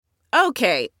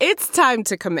Okay, it's time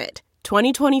to commit.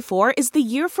 2024 is the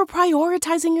year for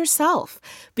prioritizing yourself.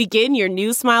 Begin your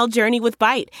new smile journey with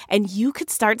Byte, and you could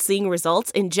start seeing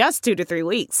results in just 2 to 3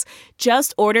 weeks.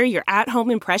 Just order your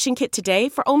at-home impression kit today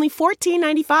for only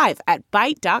 $14.95 at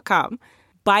Byte.com.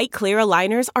 Byte Clear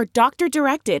aligners are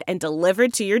doctor-directed and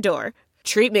delivered to your door.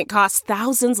 Treatment costs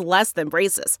thousands less than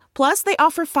braces. Plus, they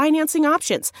offer financing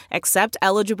options, accept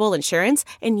eligible insurance,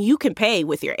 and you can pay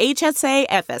with your HSA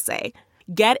FSA.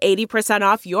 Get 80%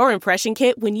 off your impression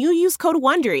kit when you use code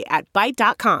WONDERY at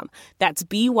Byte.com. That's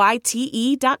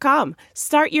BYTE.com.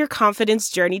 Start your confidence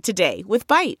journey today with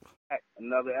Byte.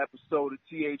 Another episode of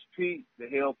THP, the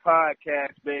Hill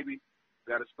Podcast, baby.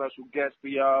 Got a special guest for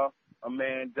y'all, a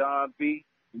man Don B.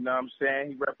 You know what I'm saying?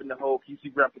 He repping the Hokies.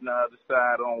 He repping the other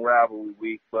side on Rivalry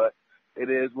Week, but it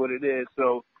is what it is.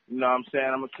 So, you know what I'm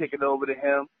saying? I'm going to kick it over to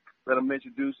him, let him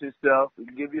introduce himself,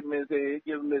 give him his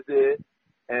head,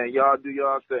 and y'all do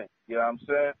y'all thing. You know what I'm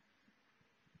saying?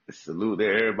 Salute to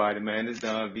everybody, man. This is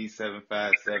Don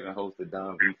V757, host of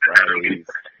Don V Fridays.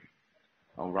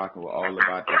 I'm rocking with All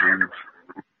About the Who.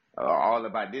 All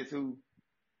About This Who?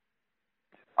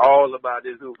 All About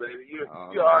This Who, baby. You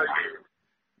already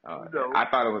know. I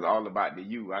thought it was All About the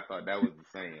You. I thought that was the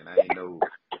saying. I ain't know.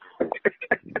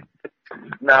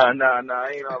 Nah.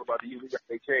 I ain't all about the You. We got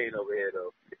their chain over here,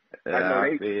 though.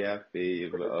 I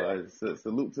feel. But,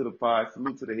 salute to the pod.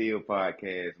 Salute to the Hill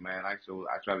Podcast, man. I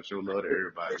try to show love to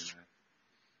everybody, man.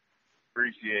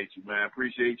 Appreciate you, man.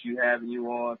 Appreciate you having you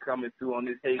on, coming through on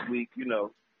this hate week, you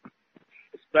know, a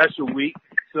special week.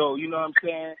 So, you know what I'm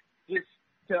saying? Just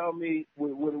tell me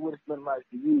what it's been like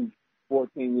for you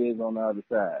 14 years on the other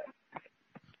side.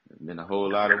 It's been a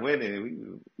whole lot of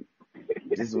winning.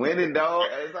 We just winning, dog.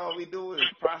 That's all we do is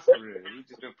prospering. We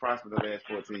just been prospering the last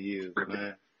 14 years,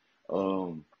 man.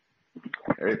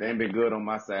 Everything been good on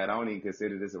my side. I don't even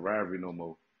consider this a rivalry no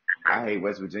more. I hate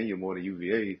West Virginia more than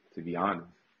UVA, to be honest.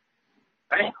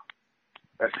 Damn.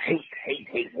 That's hate.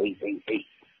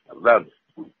 I love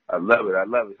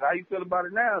it. How you feel about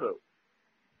it now, though?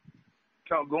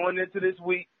 Going into this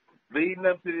week, leading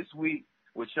up to this week,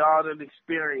 with y'all done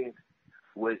experience,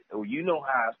 you know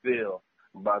how I feel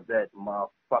about that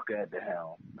motherfucker at the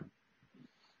helm.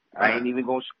 I ain't even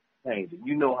gonna change it.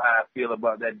 You know how I feel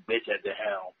about that bitch at the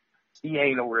helm. He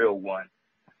ain't a real one.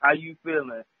 How you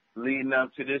feeling leading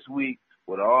up to this week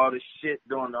with all the shit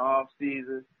during the off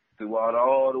season, throughout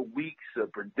all the weeks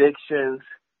of predictions,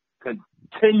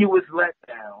 continuous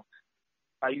letdowns?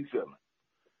 How you feeling?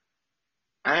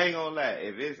 I ain't gonna lie.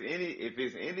 If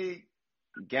it's any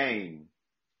game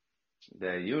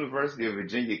that University of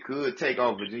Virginia could take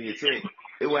off Virginia Tech,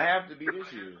 it would have to be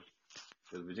this year.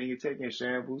 Because Virginia Tech in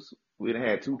shambles. We done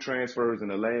had 2 transfers in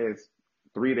the last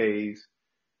 3 days.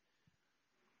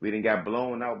 We done got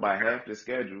blown out by half the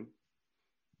schedule.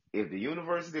 If the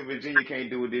University of Virginia can't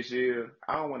do it this year,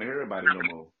 I don't want to hear about it no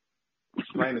more.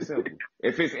 It's plain and simple.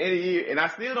 If it's any year, and I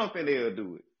still don't think they'll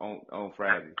do it on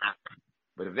Friday.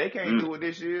 But if they can't do it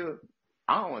this year,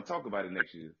 I don't want to talk about it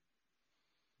next year.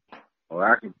 Well,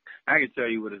 I can tell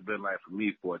you what it's been like for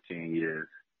me 14 years.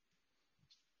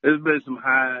 There's been some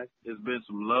highs, there's been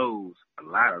some lows, a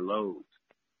lot of lows.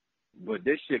 But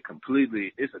this shit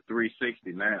completely, it's a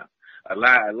 360 now. A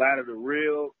lot of the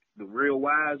real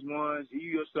wise ones, you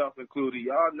yourself included,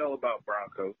 y'all know about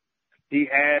Bronco. He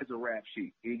has a rap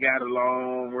sheet. He got a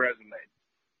long resume.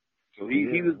 So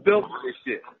he was built for this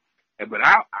shit. But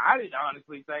I didn't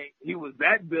honestly think he was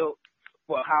that built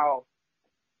for how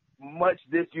much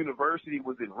this university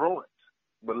was in ruins.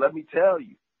 But let me tell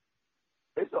you,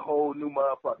 it's a whole new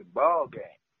motherfucking ball game.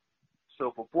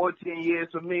 So for 14 years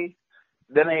for me,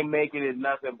 that ain't making it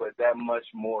nothing but that much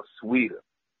more sweeter.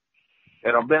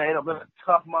 It'll been a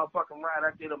tough motherfucking ride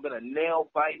out there. It'll been a nail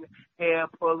biting, hair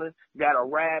pulling, got a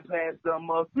ride past them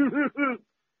up.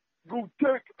 Go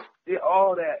take it,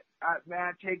 all that. I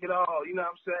take it all. You know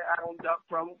what I'm saying? I don't duck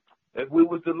from them. If we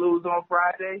was to lose on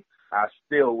Friday, I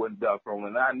still wouldn't duck from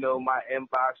them. And I know my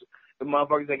inbox, the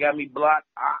motherfuckers that got me blocked,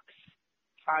 Ox,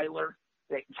 Tyler,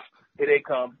 here they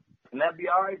come. And that'd be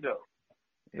all right, though.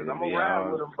 Because I'm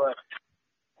around with them, but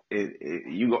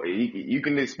you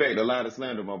can expect a lot of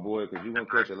slander, my boy, because you're going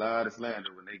to catch a lot of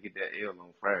slander when they get that L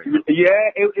on Friday.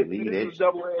 Yeah, it's a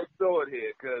double-edged sword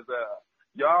here, because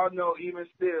y'all know even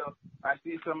still, I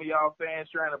see some of y'all fans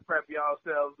trying to prep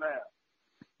yourselves now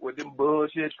with them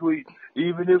bullshit tweets.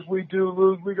 Even if we do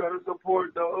lose, we got to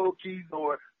support the Hokies,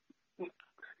 or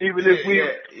even if we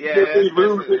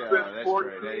lose,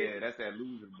 that's that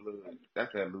losing blood.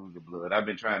 That's that loser blood. I've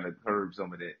been trying to curb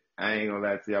some of that. I ain't gonna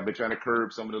lie to you. I've been trying to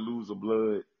curb some of the loser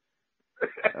blood.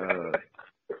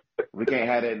 We can't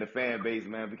have that in the fan base,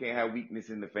 man. We can't have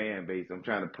weakness in the fan base. I'm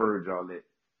trying to purge all that.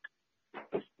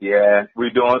 Yeah,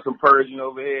 we're doing some purging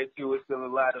over here too. It's still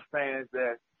a lot of fans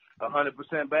that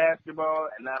 100% basketball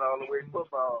and not all the way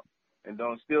football, and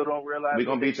still don't realize. We're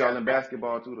gonna beat y'all in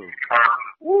basketball too, though.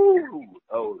 Woo!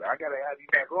 Oh, I gotta have you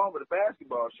back on with the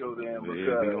basketball show then, because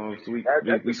Yeah, we gonna sweep. that's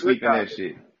We a good sweeping that topic.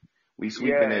 shit. We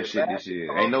sweeping that shit this year.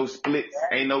 basketball. Ain't no splits.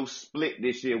 Ain't no split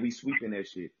this year. We sweeping that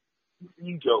shit.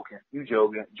 You joking? You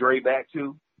joking? Dre back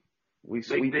too. We Big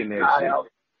sweeping Dick that Ty shit. out.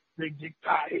 Big Dick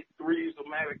Ty hit threes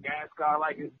from Madagascar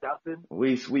like it's nothing.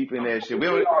 We sweeping that shit.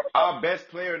 Our best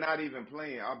player not even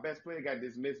playing. Our best player got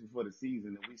dismissed before the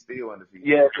season, and we still undefeated.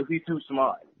 Yeah, because he's too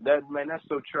smart. That's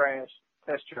so trash.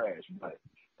 That's trash. But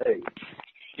hey,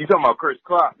 you talking about Chris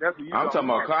Clark? That's what you I'm talking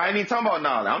about. about. I ain't even talking about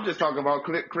Nolly. I'm just talking about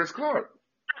Chris Clark.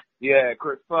 Yeah,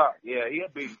 Chris Clark. Yeah, he'll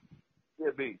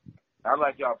be. I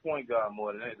like y'all point guard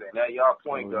more than anything. That y'all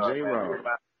point guard. J-Rob.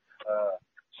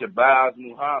 Shabazz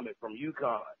Muhammad from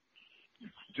UConn.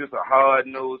 Just a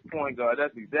hard-nosed point guard.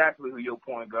 That's exactly who your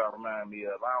point guard remind me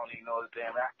of. I don't even know his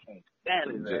damn. I can't stand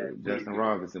his ass. Justin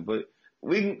Robinson. But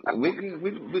we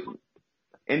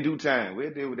in due time.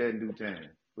 We'll deal with that in due time.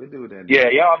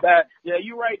 Yeah,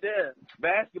 you right there.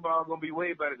 Basketball gonna be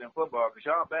way better than football because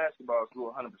y'all basketball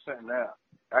school 100% now.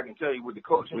 I can tell you with the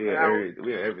coaching. We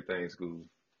are everything school.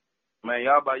 Man,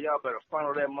 y'all better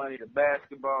funnel that money to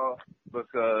basketball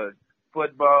because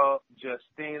football,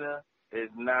 Justina, is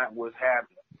not what's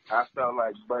happening. I felt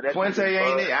like, but that's Fuente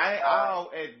ain't it.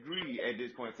 I'll agree at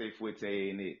this point. Say Fuente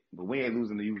ain't it, but we ain't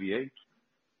losing the UVA.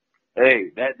 Hey,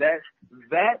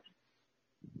 that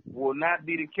will not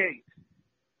be the case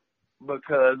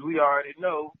because we already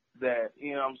know that.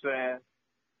 You know what I'm saying?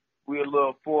 We're a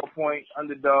little 4-point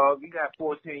underdog. You got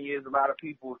 14 years. A lot of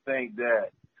people think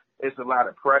that it's a lot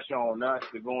of pressure on us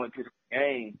to go into the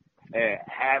game and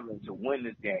having to win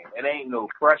this game. It ain't no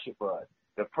pressure for us.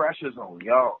 The pressure's on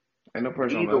y'all. Ain't no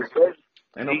pressure on us.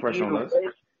 Ain't no pressure on us.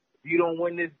 If you don't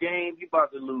win this game, you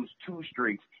about to lose 2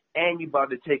 streaks, and you about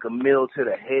to take a meal to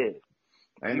the head.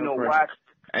 Ain't you no know pressure.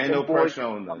 why? Ain't no pressure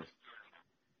on us.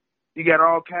 You got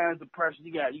all kinds of pressure.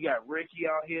 You got Ricky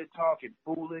out here talking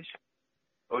foolish,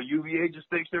 or UVA just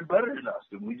thinks they're better than us,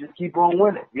 and we just keep on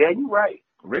winning. Yeah, you're right.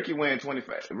 Ricky went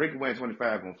 25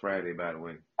 on Friday, by the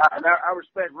way. I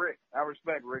respect Rick. I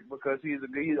respect Rick because he's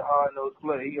a hard-nosed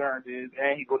player. He earned his,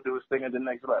 and he gonna do his thing at the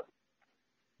next level.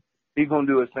 He's gonna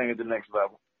do his thing at the next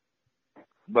level.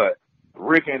 But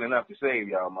Rick ain't enough to save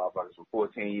y'all motherfuckers from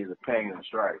 14 years of pain and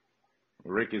strife.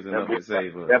 Rick is enough to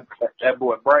save us. That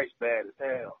boy Bryce bad as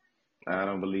hell. I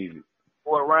don't believe it.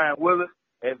 Boy Ryan Willis,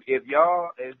 if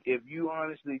you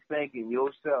honestly think in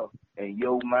yourself and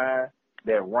your mind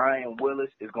that Ryan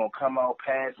Willis is gonna come out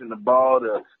passing the ball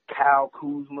to Kyle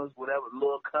Kuzma's whatever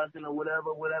little cousin or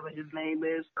whatever his name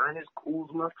is, Ernest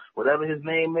Kuzma, whatever his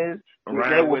name is.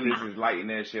 Ryan Willis is lighting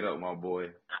that shit up, my boy.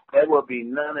 There will be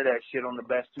none of that shit on the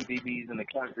best 2 DBs in the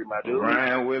country, my dude.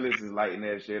 Ryan Willis is lighting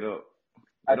that shit up.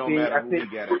 It don't matter who we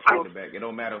got at quarterback. It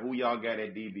don't matter who y'all got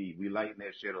at DB. We lighting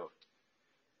that shit up.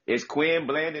 Is Quinn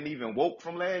Blandon even woke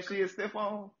from last year,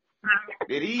 Stephon?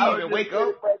 Did he even wake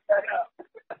up?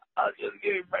 I was just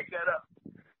getting break that up.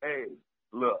 Hey,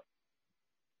 look.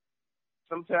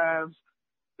 Sometimes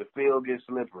the field gets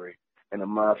slippery and the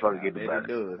motherfucker gets better. It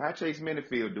does. How Chase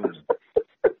Minifield doing?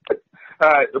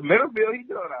 Minifield, he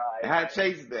doing all right. How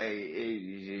Chase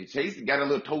got a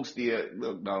little toasty.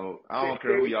 Look, dog. I don't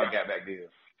care who y'all got back there.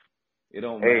 It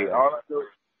don't matter. Hey, all I know,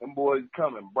 them boys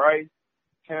coming. Bryce,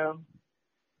 Tim,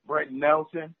 Brent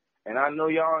Nelson, and I know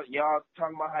y'all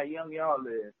talking about how young y'all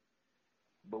is,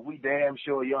 but we damn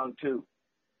sure young too.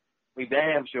 We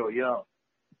damn sure young.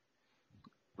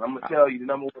 I'm gonna tell you, the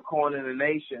number 1 corner in the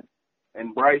nation,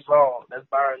 and Bryce Hall. That's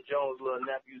Byron Jones' little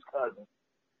nephew's cousin.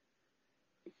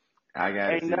 I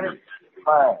got it.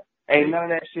 Ain't none of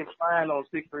that shit flying on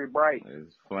 6'3" Bryce.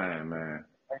 It's flying, man.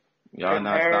 Y'all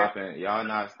not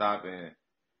stopping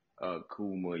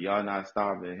Kuma. Y'all not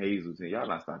stopping Hazelton. Y'all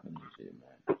not stopping this shit,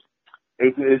 man.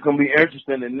 It's going to be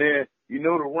interesting. And then, the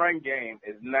run game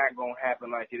is not going to happen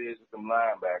like it is with some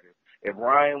linebackers. If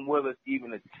Ryan Willis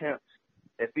even attempts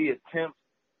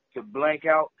to blank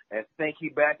out and think he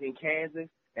back in Kansas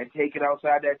and take it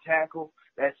outside that tackle,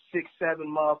 that 6'7"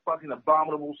 motherfucking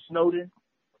abominable Snowden,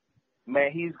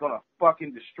 man, he's going to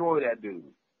fucking destroy that dude.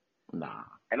 Nah.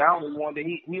 And I only wonder,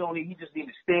 he just need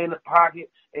to stay in the pocket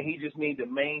and he just need to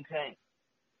maintain.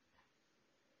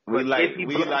 We lighting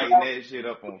that shit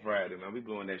up on Friday, man. We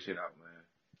blowing that shit out,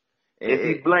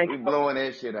 man. We blowing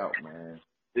that shit out, man.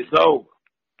 It's over.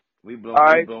 We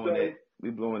blowing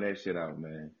that shit out,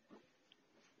 man.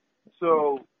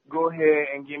 So go ahead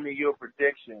and give me your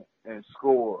prediction and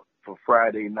score for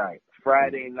Friday night.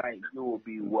 Friday night, you will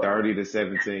be what?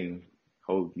 30-17,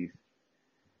 Hokies.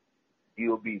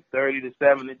 You'll be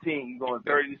 30-17. You going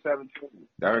 30-17?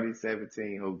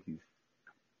 30-17, Hokies.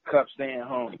 Cup staying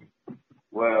home.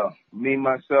 Well, me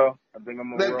myself, I think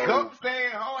I'm gonna The roll. Cup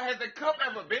staying home. Has the Cup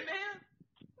ever been there?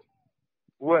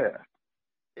 Where?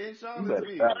 In You better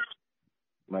Charlottesville. stop.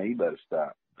 Man, you better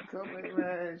stop. Cup,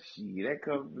 man, shit, that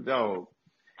Cup, dog.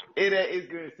 It's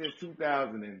good since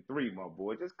 2003, my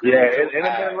boy. Just close Yeah, your it been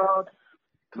eyes. long.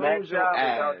 Close your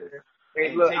eyes Hey,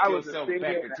 and look, take I was a yourself senior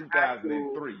back in to high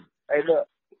school. 2003. Hey, look,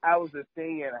 I was a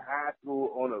senior in high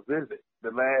school on a visit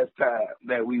the last time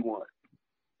that we won.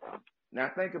 Now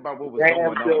think about what was Damn,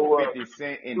 going so, on. 50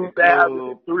 Cent in the club,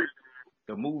 2003.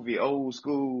 the movie Old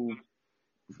School,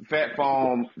 Fat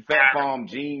Farm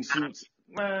jean suits.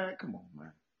 Man, come on,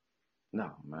 man.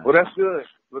 No, man. Well, that's good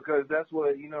because that's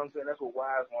what, you know what I'm saying, that's what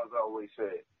wise ones always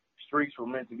said. Streets were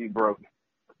meant to be broken.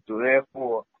 So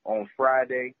therefore, on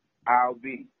Friday, I'll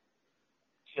be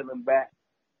chilling back,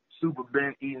 super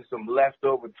bent, eating some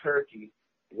leftover turkey,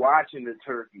 watching the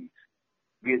turkeys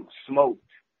getting smoked.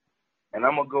 And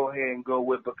I'm going to go ahead and go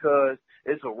with, because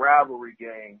it's a rivalry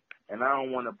game, and I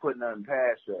don't want to put nothing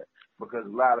past that, because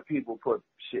a lot of people put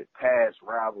shit past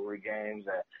rivalry games,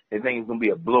 and they think it's going to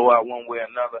be a blowout one way or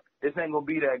another. This ain't going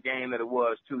to be that game that it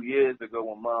was 2 years ago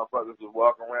when motherfuckers was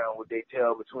walking around with their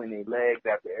tail between their legs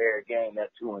after every game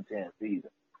that 2-10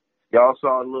 season. Y'all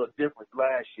saw a little difference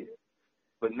last year,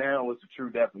 but now it's a true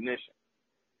definition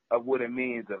of what it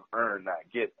means of earn, not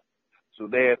get. So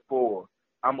therefore,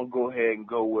 I'm going to go ahead and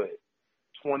go with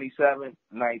 27-19.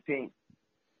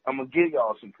 I'm going to give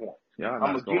y'all some points. Y'all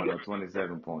not scoring no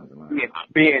 27 points, man.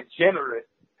 Being generous,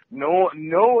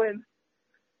 knowing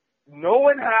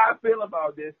how I feel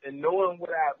about this and knowing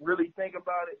what I really think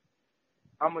about it,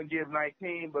 I'm going to give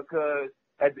 19 because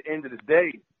at the end of the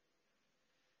day,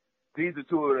 these are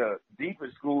two of the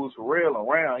deepest schools for real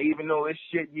around, even though it's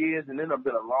shit years and then it's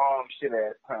been a long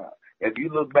shit-ass time. If you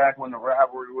look back when the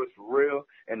rivalry was for real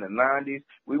in the 90s,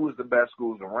 we was the best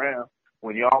schools around.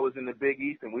 When y'all was in the Big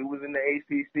East and we was in the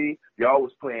ACC, y'all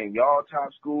was playing y'all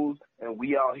top schools, and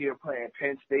we out here playing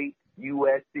Penn State,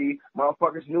 USC.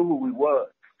 Motherfuckers knew who we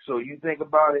was. So you think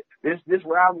about it, this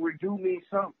rivalry do mean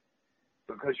something.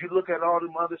 Because you look at all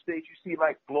them other states, you see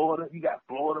like Florida, you got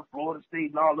Florida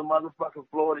State, and all the motherfucking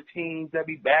Florida teams that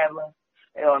be battling.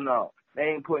 Hell no, they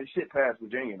ain't putting shit past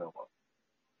Virginia no more.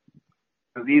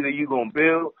 Because either you gonna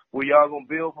build, where y'all gonna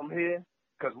build from here,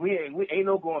 because we ain't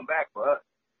no going back for us.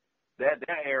 That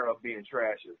era of being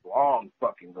trash is long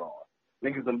fucking gone.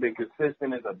 Niggas done been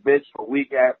consistent as a bitch for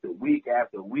week after week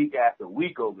after week after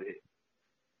week over here.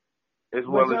 As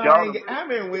well as y'all. How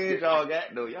many wins y'all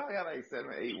got though? Y'all got like 7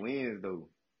 or 8 wins though.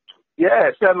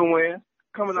 Yeah, 7 wins.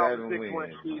 Coming off a 7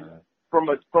 6-win season man. from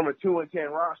a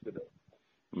 2-10 roster though.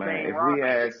 Man, if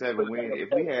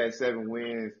we had 7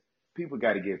 wins, people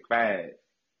got to get fired.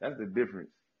 That's the difference.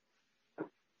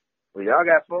 Well, y'all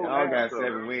got 4 Y'all now, got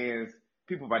 7 wins.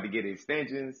 People about to get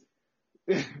extensions.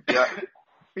 Yeah.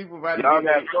 People about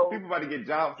to get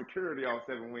job security on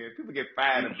 7 wins. People get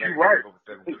fired over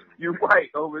 7 wins. You right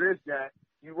over this, Jack.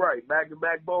 You right.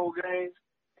 Back-to-back bowl games.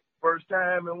 First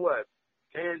time in what?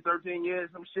 10, 13 years,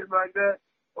 some shit like that?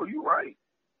 Oh, you right.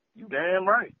 You damn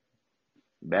right.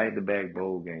 Back-to-back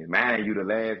bowl games. Mind you, the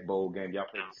last bowl game, y'all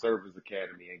played the Service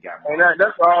Academy and got And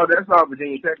that's all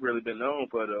Virginia Tech really been known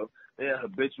for, though. They're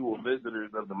habitual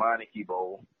visitors of the Monarchy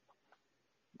Bowl.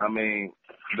 I mean,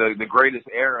 the greatest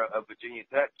era of Virginia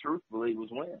Tech, truthfully, was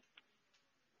when?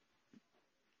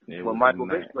 When Michael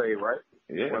Vick played, right?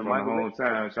 Yeah, when my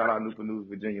hometown. Shout out Newport News,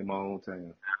 Virginia, my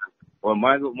hometown. When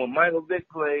Michael Vick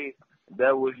played,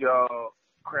 that was y'all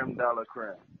creme de la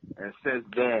creme. And since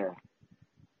then,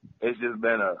 it's just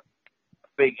been a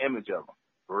fake image of him,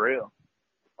 for real.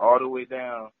 All the way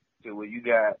down to where you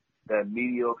got that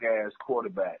mediocre-ass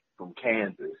quarterback from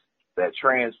Kansas that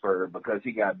transferred because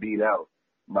he got beat out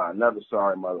by another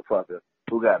sorry motherfucker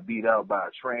who got beat out by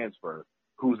a transfer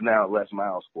who's now Les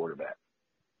Miles' quarterback.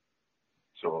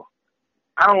 So,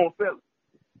 I don't feel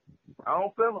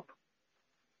him.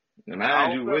 And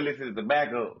mind you, Willis is the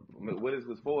backup. Willis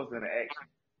was forced into action.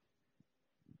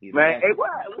 He's what?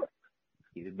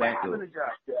 He's a backup. What happened to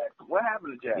Josh Jackson? What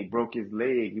happened to Jackson? He broke his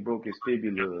leg. He broke his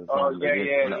fibula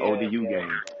in the ODU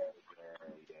game.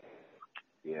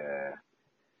 Yeah.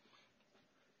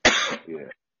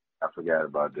 I forgot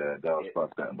about that. That was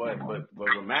fucked up. But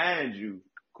remind you,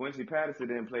 Quincy Patterson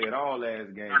didn't play at all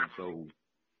last game, so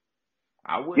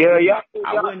I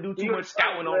wouldn't do too much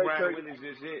scouting on Brian Willis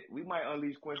just yet. We might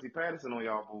unleash Quincy Patterson on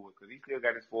y'all boys because he still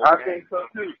got his 4 games. I think so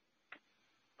too.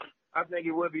 I think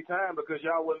it would be time because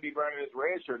y'all wouldn't be burning his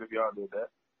red shirt if y'all did that.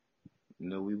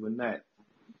 No, we would not.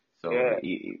 So Yeah.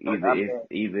 either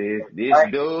it's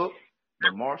this dub,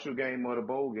 the Marshall game, or the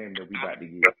bowl game that we about to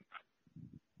get.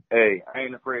 Hey, I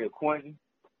ain't afraid of Quentin.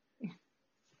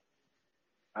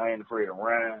 I ain't afraid of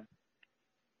Ryan.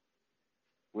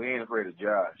 We ain't afraid of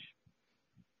Josh.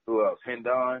 Who else?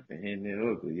 Hendon. And then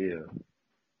Hooker, yeah.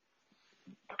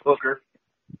 Hooker.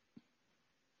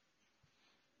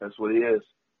 That's what he is.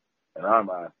 In our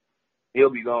mind. He'll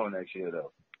be gone next year,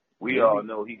 though. We all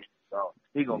know he's gone.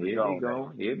 He's going to be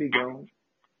gone. He'll be gone.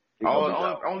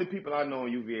 Only people I know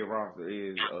on UVA roster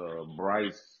is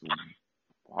Bryce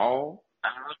Hall.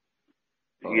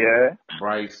 Yeah.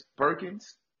 Bryce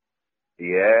Perkins.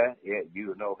 Yeah,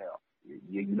 you know him.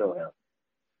 You know him.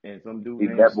 And some dude He's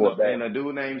named that boy Snowden. bad. And a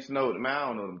dude named Snowden. Man, I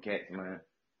don't know them cats, man.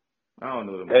 I don't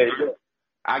know them. Hey, cats.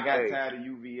 I got tired of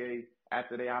UVA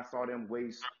after I saw them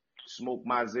waste Smoke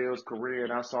Mizell's career,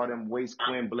 and I saw them waste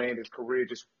Quinn Bland's career,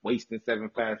 just wasting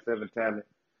 757 talent.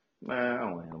 Man, I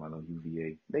don't want him on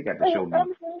UVA. They got to show me.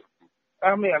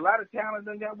 I mean, a lot of talent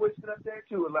done got wasted up there,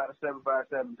 too. A lot of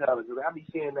 757 talent. I be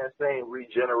seeing that same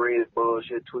regenerated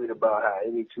bullshit tweet about how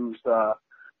any two-star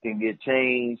can get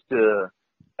changed to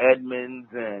Edmonds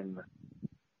and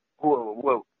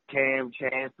Cam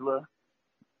Chancellor.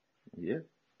 Yeah.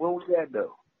 What was that,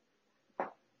 though?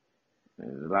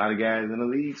 There's a lot of guys in the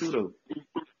league, too, though.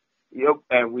 Yep,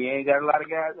 and we ain't got a lot of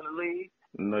guys in the league?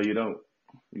 No, you don't.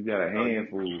 You got a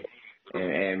handful.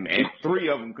 And three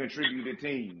of them contribute to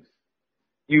teams.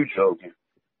 You joking.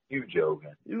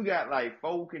 You got like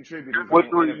 4 contributors What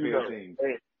on three NFL you know? teams.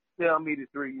 Hey, tell me the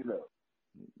 3 you know.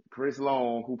 Chris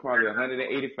Long, who probably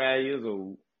 185 years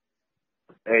old.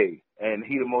 Hey, and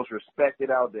he the most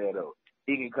respected out there, though.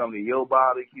 He can come to your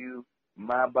barbecue,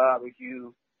 my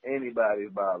barbecue,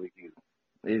 anybody's barbecue.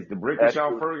 Is the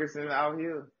Brickenshaw Ferguson out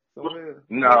here somewhere?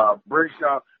 Nah,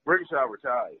 Brickenshaw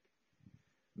retired.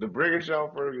 The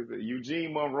Brickenshaw Ferguson.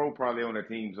 Eugene Monroe probably on the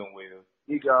team somewhere.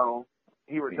 He gone.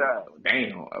 He retired.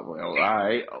 Damn. Well, all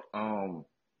right.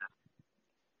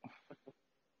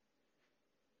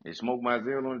 Is Smoke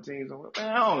Mizell on the team somewhere? Man,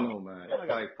 I don't know, man. I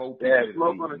got like 4 people. Yeah,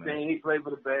 Smoke on the team. He played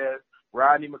for the Bears.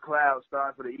 Rodney McLeod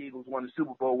started for the Eagles, won the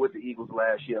Super Bowl with the Eagles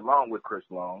last year, along with Chris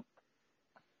Long.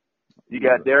 You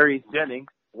got Darius Jennings,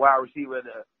 wide receiver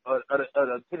of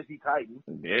the Tennessee Titans.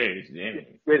 Darius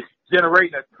Jennings. It's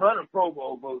generating a ton of Pro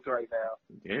Bowl votes right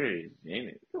now. Darius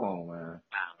Jennings. Come on, man.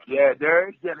 Yeah,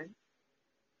 Darius Jennings.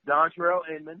 Dontrell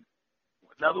Inman.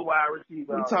 Another wide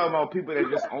receiver. We talking about people that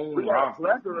just own rosters.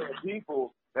 Plethora of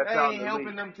people that's they out ain't in the helping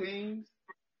league. them teams.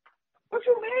 What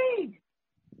you mean?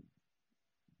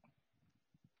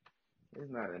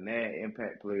 It's not a NAD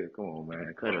impact player. Come on,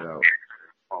 man. Cut it out.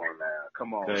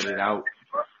 Come on, Cut man. it out.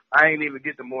 I ain't even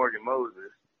get to Morgan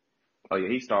Moses. Oh, yeah,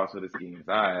 he starts for the Skins.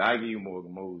 All right, I give you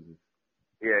Morgan Moses.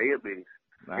 Yeah, he'll be.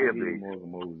 I give you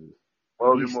Morgan Moses.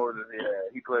 Morgan Moses,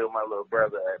 yeah. He played with my little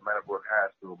brother at Meadowbrook High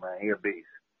School, man. He a beast.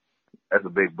 That's a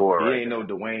big boy, right? He ain't no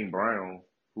Dwayne Brown,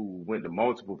 who went to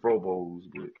multiple Pro Bowls,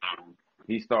 but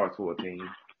he starts for a team.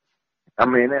 I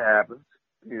mean, it happens,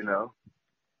 you know.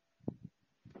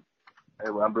 Hey,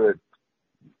 well, I'm good.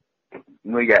 You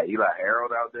know, you got Eli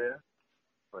Harold out there.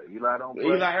 But Eli don't play.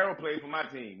 Eli Harold played for my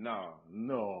team. No.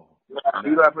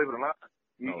 Eli played for the Lions.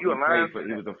 No, you a Lions?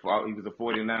 He was a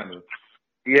 49er.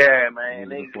 Yeah,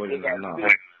 man. He was They a got 49er.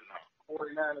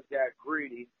 49ers got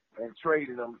greedy and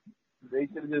traded him. They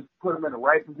should have just put him in the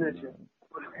right position,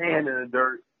 put his hand in the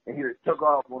dirt, and he just took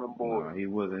off on them boys. No, he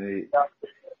wasn't it.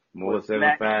 More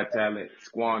 7'5" talent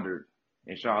squandered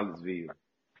in Charlottesville.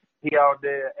 He out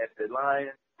there at the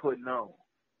Lions putting on.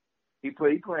 He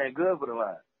playing good for the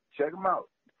Lions. Check him out.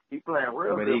 He playing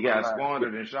real good. But he got for the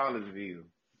squandered in Charlottesville.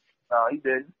 No, he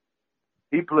didn't.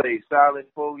 He played solid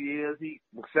 4 years. He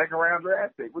was second round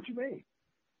draft pick. What you mean?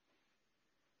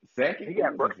 Second? He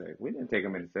got We didn't take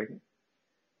him in the second.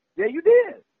 Yeah, you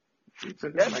did. We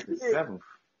took him like the 7th.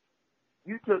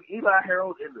 You took Eli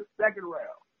Harold in the second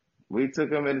round. We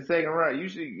took him in the second round. You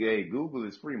should, Google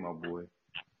is free, my boy.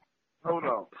 Hold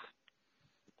on.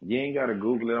 You ain't got to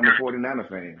Google it. I'm a 49er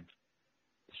fan.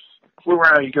 What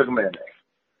round you took him in?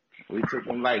 We took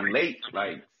him like late,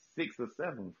 like 6th or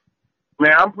 7th.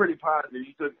 Man, I'm pretty positive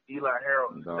you took Eli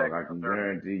Harold in the Dog, second I can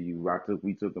round. guarantee you,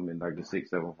 we took him in like the 6th,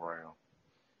 7th round.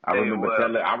 I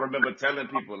remember telling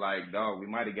people like, dog, we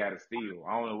might have got a steal.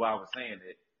 I don't know why I was saying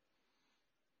that.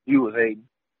 You was hating.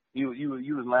 You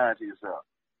was lying to yourself.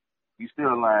 You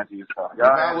still lying to yourself. If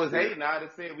I was hating, I'd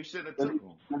have said we shouldn't have took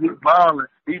him. He's balling.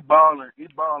 He's balling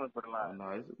for the Lions.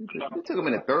 No, we took him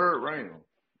in the 3rd round.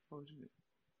 Oh, shit.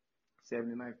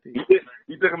 79th pick.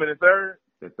 You took him in the third?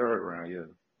 The 3rd round, yeah.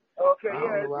 Okay, I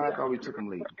don't know why I thought we took him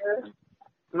late.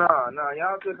 No,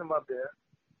 y'all took him up there.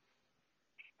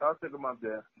 I took him up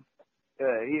there.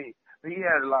 Yeah, he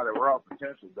had a lot of raw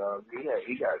potential, dog.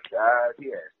 He got size, he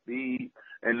had speed,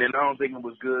 and then I don't think it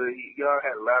was good. Y'all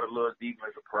had a lot of little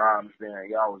defensive problems there.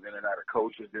 Y'all was in and out of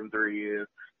coaches in 3 years,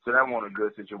 so that wasn't a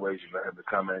good situation for him to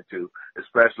come into,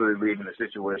 especially leaving the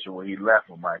situation where he left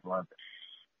with Mike London.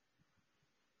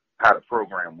 How the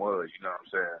program was, you know what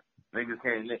I'm saying? Niggas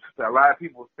can't. So a lot of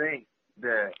people think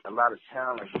that a lot of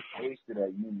talent was wasted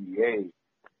at UVA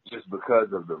just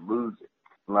because of the losing.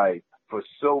 Like, for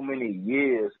so many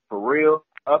years, for real,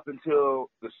 up until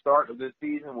the start of this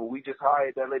season when we just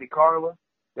hired that lady Carla,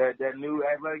 that new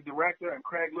athletic director, and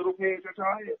Craig Littlepage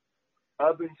retired,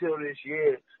 up until this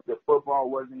year, the football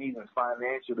wasn't even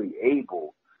financially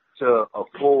able to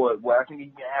afford, well, I think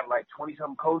you can have like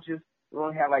 20-something coaches. We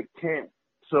only had like 10.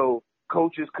 So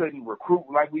coaches couldn't recruit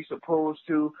like we supposed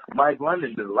to. Mike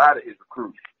London did a lot of his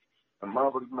recruiting. And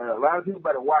a lot of people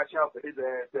better watch out for his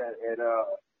ass at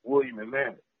William and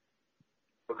Mary.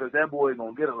 Because that boy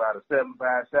gonna get a lot of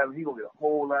 7.57. He gonna get a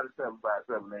whole lot of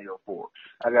 7.57 804.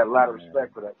 I got a lot of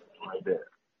respect for that right there.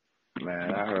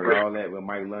 Man, I heard all that when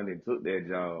Mike London took that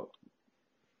job.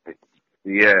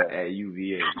 Yeah. At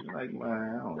UVA. Like, man,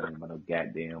 I don't know about no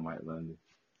goddamn Mike London.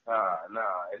 Nah.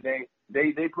 And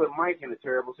they put Mike in a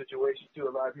terrible situation too.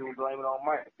 A lot of people blame it on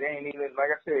Mike. They ain't even, like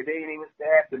I said, they ain't even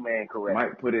staff the man correctly.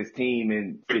 Mike put his team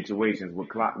in situations with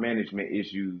clock management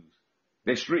issues.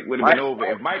 That streak would have been over.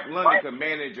 If Mike London could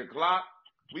manage a clock,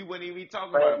 we wouldn't even be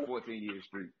talking about a 14-year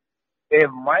streak. If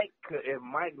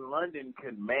Mike London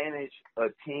could manage a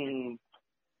team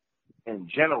in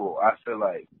general, I feel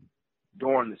like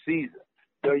during the season.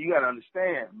 So you gotta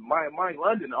understand, Mike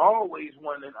London always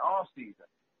won in the off season.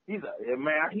 He's a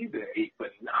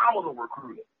phenomenal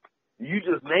recruiter. You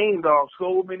just named off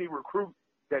so many recruits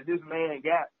that this man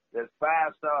got that's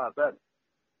 5-star better.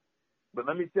 But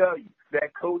let me tell you,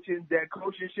 that coaching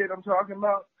shit I'm talking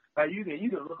about, like you can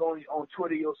look on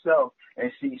Twitter yourself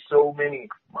and see so many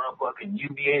motherfucking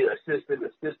UVA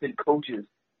assistant coaches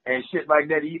and shit like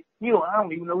that. I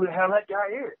don't even know who the hell that guy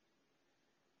is.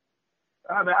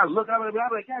 I'm like,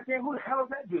 God damn, who the hell is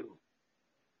that dude?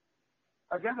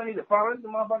 I guess I need to follow this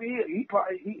motherfucker here.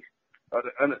 He's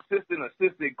an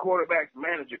assistant quarterback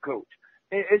manager coach.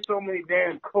 It's so many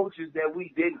damn coaches that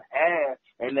we didn't have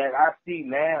and that I see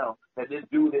now that this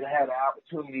dude didn't have the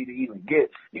opportunity to even get.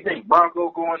 You think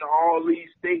Bronco going to all these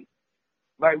states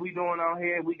like we doing out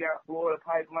here? We got Florida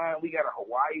pipeline. We got a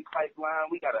Hawaii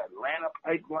pipeline. We got an Atlanta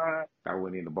pipeline. I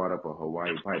wouldn't even brought up a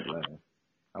Hawaii pipeline.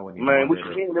 Man, what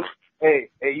you mean? Hey,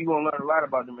 you gonna learn a lot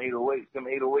about them 808s. Them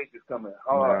 808s is coming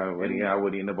hard. I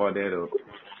wouldn't even brought that up.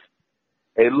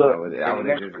 Hey, look.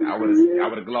 I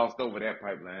would have glossed over that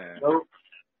pipeline.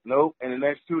 Nope. In the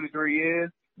next 2 to 3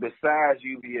 years, besides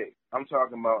UVA, I'm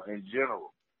talking about in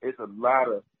general, it's a lot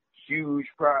of huge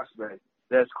prospects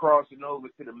that's crossing over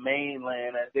to the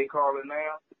mainland, as they call it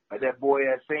now. Like that boy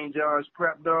at St. John's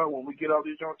Prep, dog. When we get off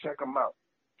this joint, check him out.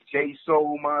 J.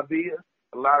 Soul Mavia.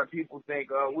 A lot of people think,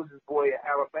 what's this boy at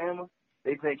Alabama?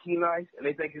 They think he nice, and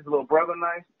they think his little brother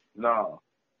nice. No.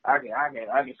 I can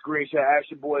screenshot,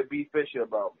 ask your boy B. Fisher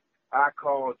about me. I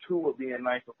called Tua being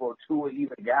nice before Tua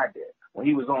even got there. When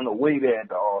he was on the way there at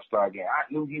the All-Star game, I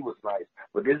knew he was nice.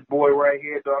 But this boy right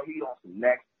here, dog, he on some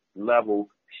next level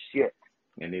shit.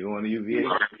 And they going to UVA?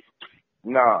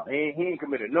 Nah, he ain't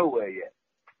committed nowhere yet.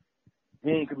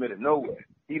 He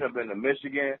done been to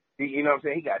Michigan. You know what I'm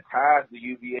saying? He got ties to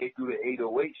UVA through the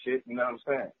 808 shit. You know what I'm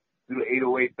saying? Through the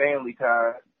 808 family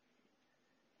ties.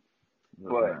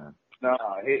 But nah,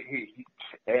 I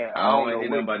don't hear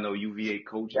nothing about no UVA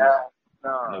coaches.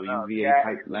 No UVA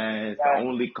pipelines. The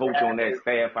only coach on that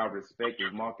staff I respect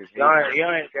is Marcus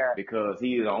Higgins because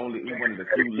he's one of the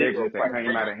few legends that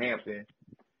came out of Hampton.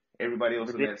 Everybody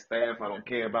else on that staff I don't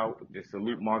care about. Just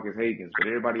salute Marcus Higgins. But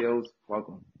everybody else,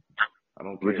 welcome. I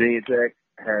don't care. Virginia Tech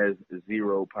has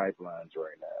 0 pipelines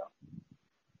right now.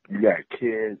 You got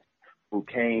kids who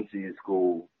came to your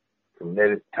school,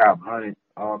 committed top 100,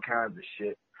 all kinds of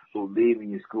shit, who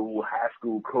leaving your school, high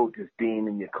school coaches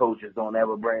deeming your coaches don't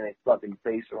ever bring their fucking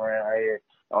face around here,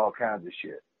 all kinds of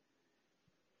shit.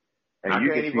 And I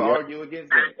can't even argue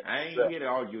against that. I ain't here to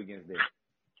argue against that.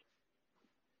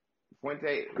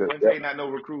 Fuente not no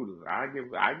recruiter. I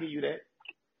give you that.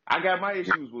 I got my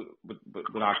issues with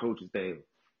our coaching staff.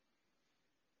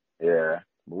 Yeah.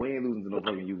 But we ain't losing to no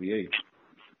fucking UVA.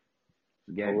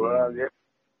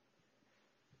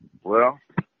 Well,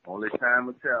 only time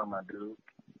will tell, my dude.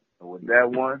 And with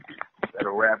that one,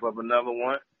 that'll wrap up another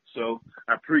one. So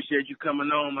I appreciate you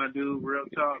coming on, my dude. Real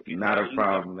talk. Not a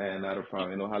problem, man. Not a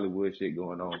problem. Ain't no Hollywood shit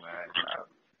going on,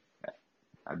 man.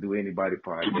 I do anybody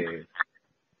podcast.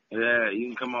 Yeah, you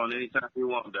can come on anytime you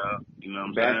want, dog. You know what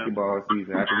I'm saying? Basketball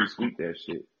season after we sweep that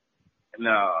shit.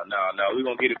 No. We're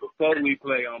going to get it before we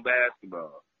play on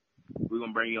basketball. We're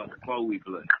going to bring you on before we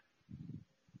play.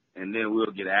 And then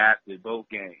we'll get after both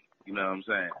games. You know what I'm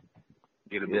saying?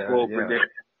 Get it before prediction.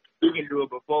 We can do it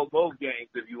before both games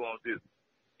if you want to.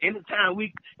 Anytime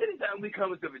we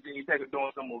come into Virginia Tech or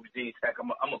doing something with Virginia Tech, I'm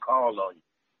going to call on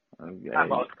you. Okay. How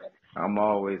about that? I'm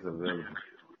always available.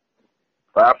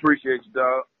 I appreciate you,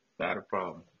 dog. Not a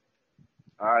problem.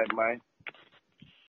 All right, man.